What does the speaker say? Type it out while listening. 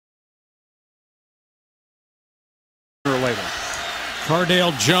later.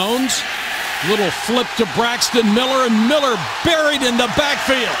 Cardale Jones, little flip to Braxton Miller, and Miller buried in the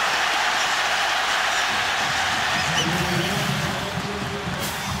backfield.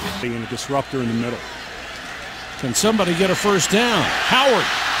 Being a disruptor in the middle. Can somebody get a first down? Howard.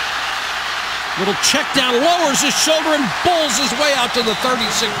 Little check down, lowers his shoulder and bowls his way out to the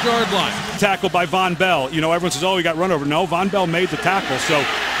 36-yard line. Tackle by Von Bell. You know, everyone says, oh, he got run over. No, Von Bell made the tackle, so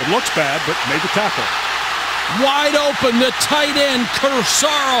it looks bad, but made the tackle. Wide open, the tight end,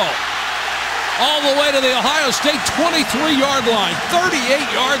 Cursaro. All the way to the Ohio State 23-yard line. 38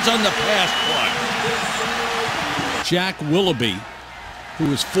 yards on the pass play. Jack Willoughby, who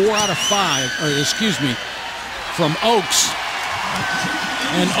was 4 out of 5, from Oaks.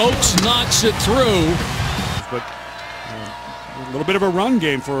 And Oaks knocks it through. But a little bit of a run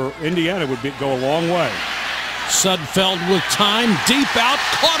game for Indiana would go a long way. Sudfeld with time, deep out,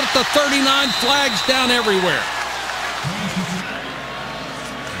 caught at the 39, flags down everywhere.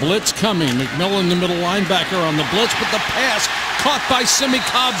 Blitz coming, McMillan, the middle linebacker on the blitz, but the pass caught by Simi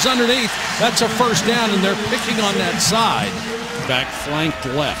Cobbs underneath. That's a first down, and they're picking on that side. Back flanked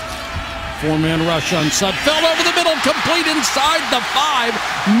left. 4-man rush on Sudfeld over the middle, complete inside the 5.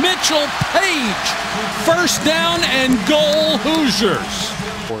 Mitchell Page, first down and goal, Hoosiers.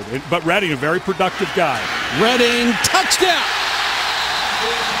 But Redding, a very productive guy. Redding, touchdown.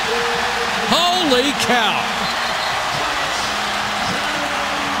 Holy cow.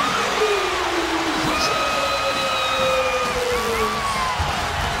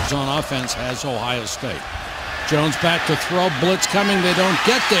 On offense has Ohio State. Jones back to throw, blitz coming, they don't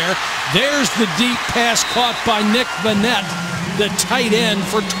get there. There's the deep pass caught by Nick Vanette, the tight end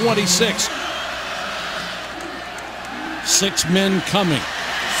for 26. 6 men coming.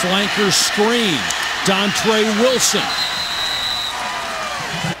 Flanker screen. Dontre Wilson.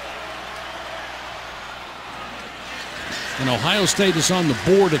 And Ohio State is on the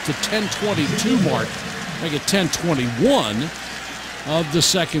board at the 10:22 mark. Make it 10:21 of the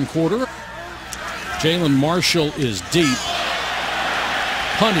second quarter. Jalen Marshall is deep.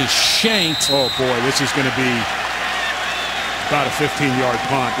 Punt is shanked. Oh boy, this is going to be about a 15-yard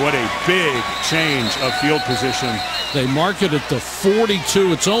punt. What a big change of field position. They mark it at the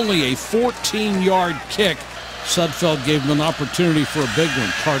 42. It's only a 14-yard kick. Sudfeld gave him an opportunity for a big one.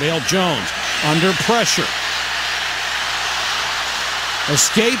 Cardale Jones under pressure.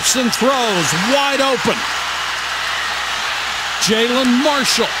 Escapes and throws wide open. Jalen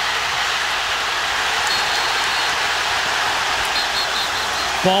Marshall.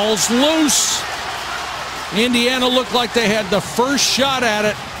 Ball's loose. Indiana looked like they had the first shot at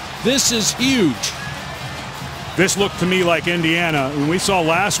it. This is huge. This looked to me like Indiana. And we saw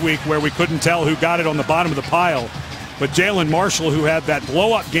last week where we couldn't tell who got it on the bottom of the pile. But Jalen Marshall, who had that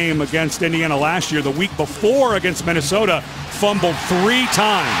blow-up game against Indiana last year, the week before against Minnesota, fumbled 3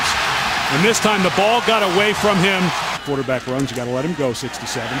 times. And this time the ball got away from him. Quarterback runs, you got to let him go,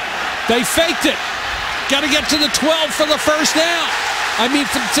 67. They faked it. Got to get to the 12 for the first down. I mean,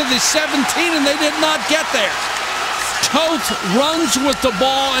 to the 17, and they did not get there. Toth runs with the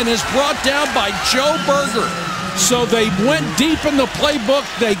ball and is brought down by Joe Berger. So they went deep in the playbook,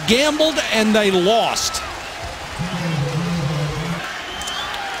 they gambled, and they lost.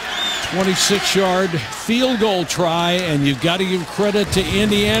 26-yard field goal try, and you've got to give credit to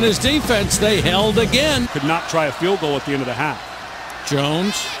Indiana's defense. They held again. Could not try a field goal at the end of the half.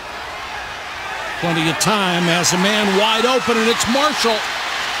 Jones, plenty of time, has a man wide open, and it's Marshall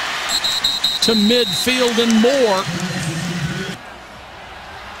to midfield and more.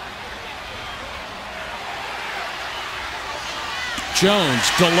 Jones,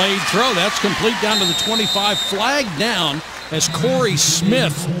 delayed throw. That's complete down to the 25. Flag down as Corey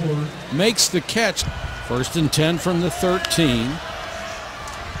Smith makes the catch. 1st and 10 from the 13.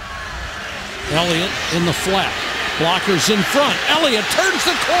 Elliott in the flat. Blockers in front. Elliott turns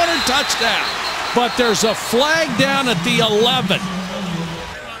the corner, touchdown. But there's a flag down at the 11.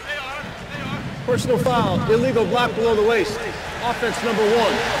 Personal foul, illegal block below the waist. Offense number 1.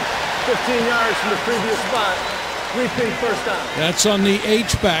 15 yards from the previous spot. Repeat first down. That's on the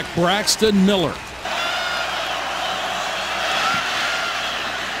H-back, Braxton Miller.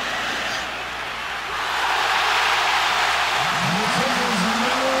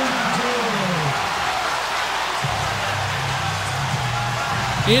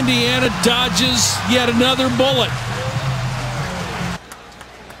 Indiana dodges yet another bullet.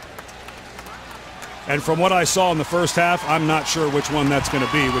 And from what I saw in the first half, I'm not sure which one that's going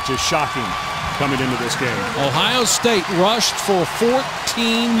to be, which is shocking coming into this game. Ohio State rushed for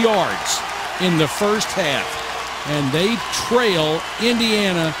 14 yards in the first half, and they trail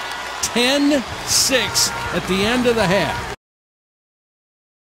Indiana 10-6 at the end of the half.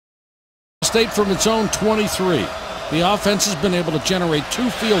 State from its own 23. The offense has been able to generate 2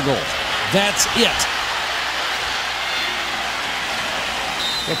 field goals. That's it.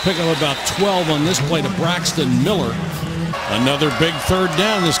 They'll pick up about 12 on this play to Braxton Miller. Another big third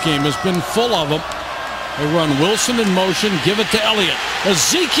down. This game has been full of them. They run Wilson in motion, give it to Elliott.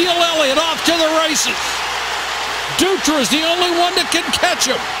 Ezekiel Elliott off to the races. Dutra is the only one that can catch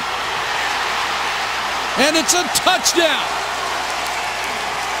him. And it's a touchdown.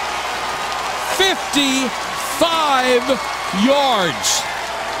 55 yards.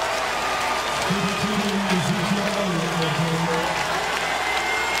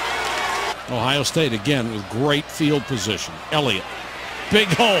 Ohio State again with great field position. Elliott, big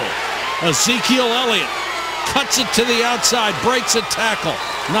hole. Ezekiel Elliott cuts it to the outside, breaks a tackle.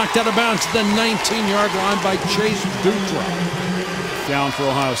 Knocked out of bounds at the 19-yard line by Chase Dutra. Down for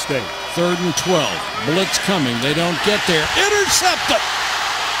Ohio State. 3rd and 12. Blitz coming. They don't get there. Intercepted.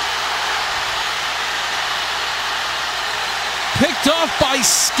 Picked off by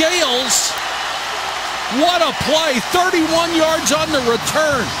Scales. What a play. 31 yards on the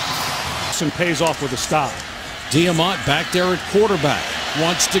return. And pays off with a stop. Diamont back there at quarterback.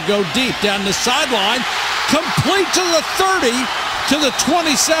 Wants to go deep down the sideline. Complete to the 30, to the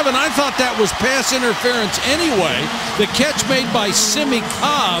 27. I thought that was pass interference anyway. The catch made by Simi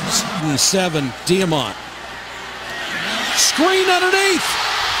Cobbs. And 7, Diamont. Screen underneath.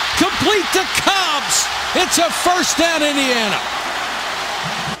 Complete to Cobbs. It's a first down, Indiana.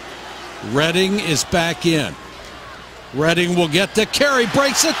 Redding is back in. Redding will get the carry,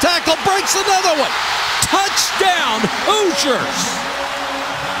 breaks the tackle, breaks another one. Touchdown, Hoosiers.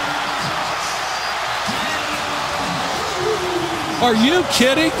 Are you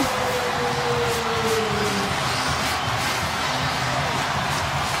kidding?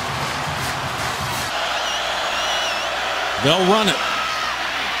 They'll run it.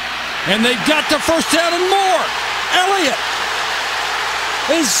 And they've got the first down and more. Elliott.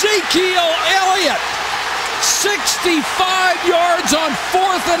 Ezekiel Elliott. 65 yards on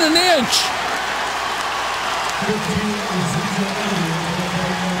 4th and an inch.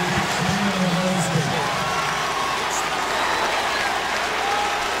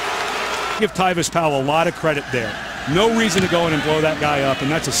 Give Tyvis Powell a lot of credit there. No reason to go in and blow that guy up,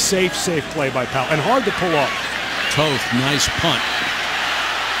 and that's a safe play by Powell, and hard to pull off. Toth, nice punt.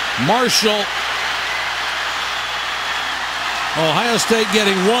 Marshall. Ohio State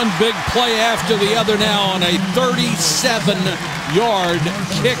getting one big play after the other now on a 37-yard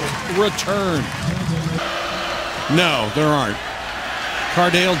kick return. No, there aren't.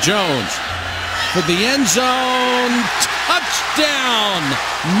 Cardale Jones for the end zone. Touchdown,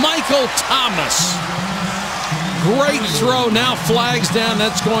 Michael Thomas. Great throw, now flags down.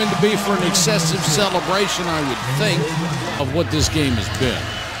 That's going to be for an excessive celebration, I would think, of what this game has been.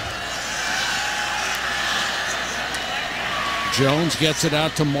 Jones gets it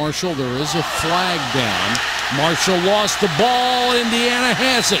out to Marshall. There is a flag down. Marshall lost the ball. Indiana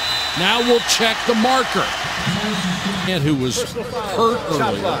has it. Now we'll check the marker. And who was hurt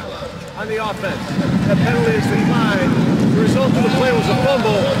earlier. On the offense. That penalty is declined. The result of the play was a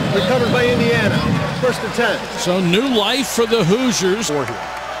fumble recovered by Indiana. 1st and 10. So new life for the Hoosiers. 4 here.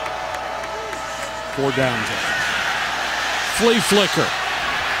 4 downs. Flea flicker.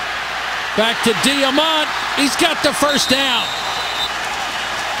 Back to Diamont. He's got the first down.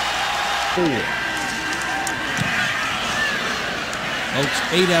 4. Oaks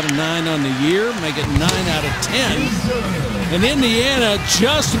 8 out of 9 on the year, make it 9 out of 10. And Indiana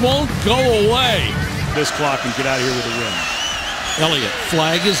just won't go away. This clock and get out of here with a win. Elliott,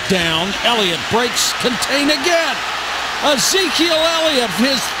 flag is down. Elliott breaks contain again. Ezekiel Elliott,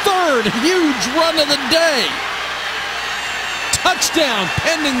 his 3rd huge run of the day. Touchdown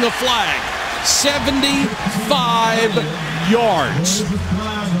pending the flag. 75 yards.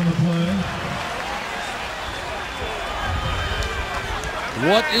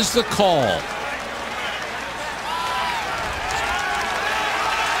 What is the call?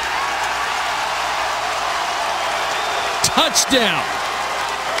 Touchdown.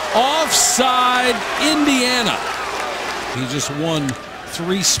 Offside, Indiana. He just won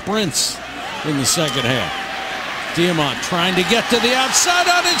 3 sprints in the second half. Diamont trying to get to the outside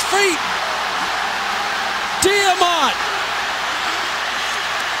on his feet. Diamont.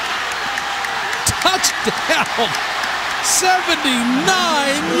 Touchdown.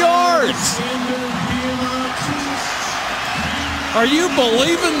 79 yards. Are you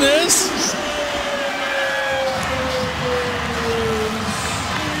believing this?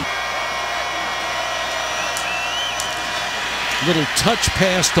 Little touch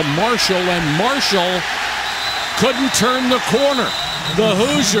pass to Marshall, and Marshall couldn't turn the corner. The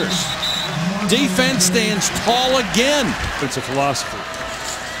Hoosiers defense stands tall again. It's a philosophy.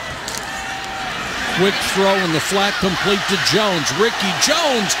 Quick throw in the flat, complete to Jones. Ricky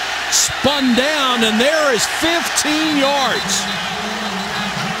Jones spun down, and there is 15 yards.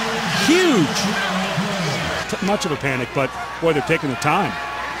 Huge. Much of a panic, but boy, they're taking the time.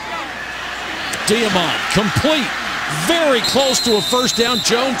 Diamond complete. Very close to a first down.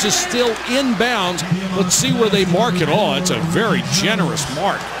 Jones is still inbounds. Let's see where they mark it all. It's a very generous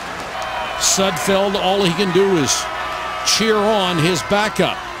mark. Sudfeld, all he can do is cheer on his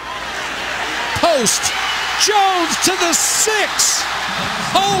backup. Post. Jones to the 6.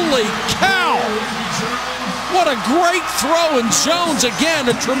 Holy cow. What a great throw. And Jones, again,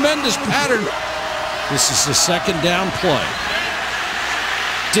 a tremendous pattern. This is the second down play.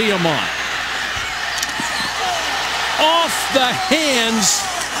 Diamond. Off the hands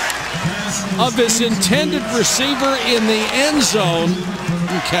of his intended receiver in the end zone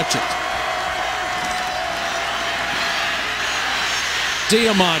and catch it.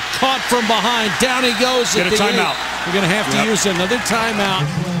 Diamond caught from behind. Down he goes. Get a timeout. We're going to have to use another timeout.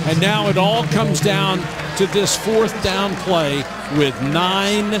 And now it all comes down to this fourth down play with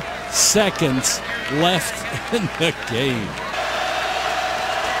 9 seconds left in the game.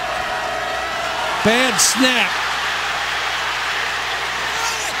 Bad snap.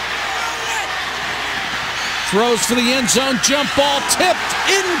 Throws for the end zone, jump ball tipped,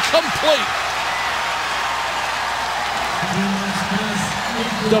 incomplete.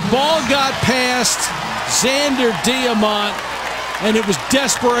 The ball got past Xander Diamont, and it was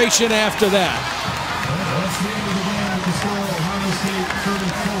desperation after that.